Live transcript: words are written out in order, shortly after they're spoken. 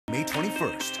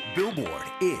21st, Billboard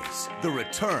is the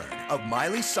return of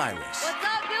Miley Cyrus. What's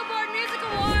up, Billboard Music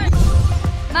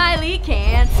Awards? Miley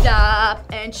can't stop,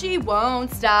 and she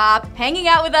won't stop hanging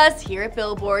out with us here at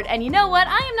Billboard. And you know what?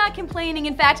 I am not complaining.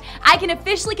 In fact, I can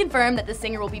officially confirm that the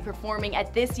singer will be performing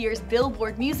at this year's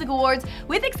Billboard Music Awards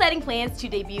with exciting plans to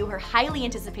debut her highly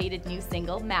anticipated new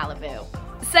single, Malibu.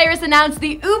 Cyrus announced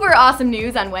the uber awesome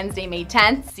news on Wednesday, May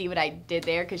 10th. See what I did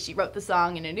there? Because she wrote the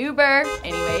song in an Uber.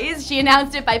 Anyways, she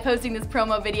announced it by posting this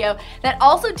promo video that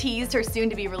also teased her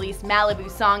soon-to-be released Malibu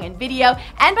song and video.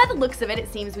 And by the looks of it,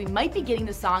 it seems we might be getting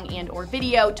the song and or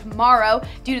video tomorrow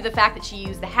due to the fact that she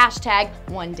used the hashtag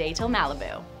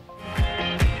 #OneDayTillMalibu.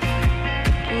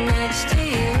 Next to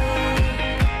you.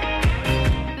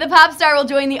 The pop star will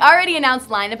join the already announced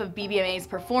lineup of BBMA's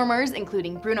performers,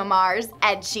 including Bruno Mars,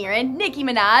 Ed Sheeran, Nicki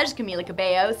Minaj, Camila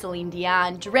Cabello, Celine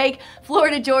Dion, Drake,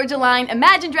 Florida Georgia Line,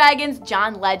 Imagine Dragons,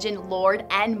 John Legend, Lorde,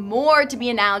 and more to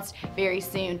be announced very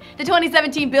soon. The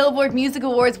 2017 Billboard Music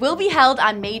Awards will be held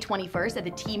on May 21st at the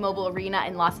T-Mobile Arena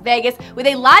in Las Vegas with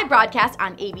a live broadcast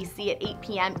on ABC at 8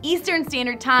 p.m. Eastern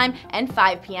Standard Time and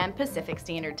 5 p.m. Pacific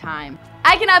Standard Time.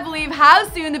 I cannot believe how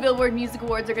soon the Billboard Music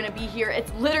Awards are going to be here.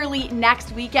 It's literally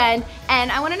next weekend,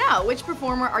 and I want to know, which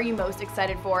performer are you most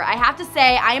excited for? I have to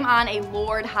say, I am on a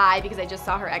Lorde high because I just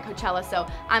saw her at Coachella, so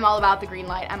I'm all about the green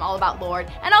light. I'm all about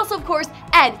Lorde. And also, of course,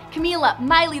 Ed, Camila,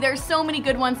 Miley. There are so many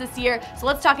good ones this year, so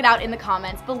let's talk it out in the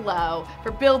comments below.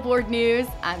 For Billboard News,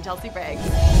 I'm Chelsea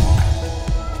Briggs.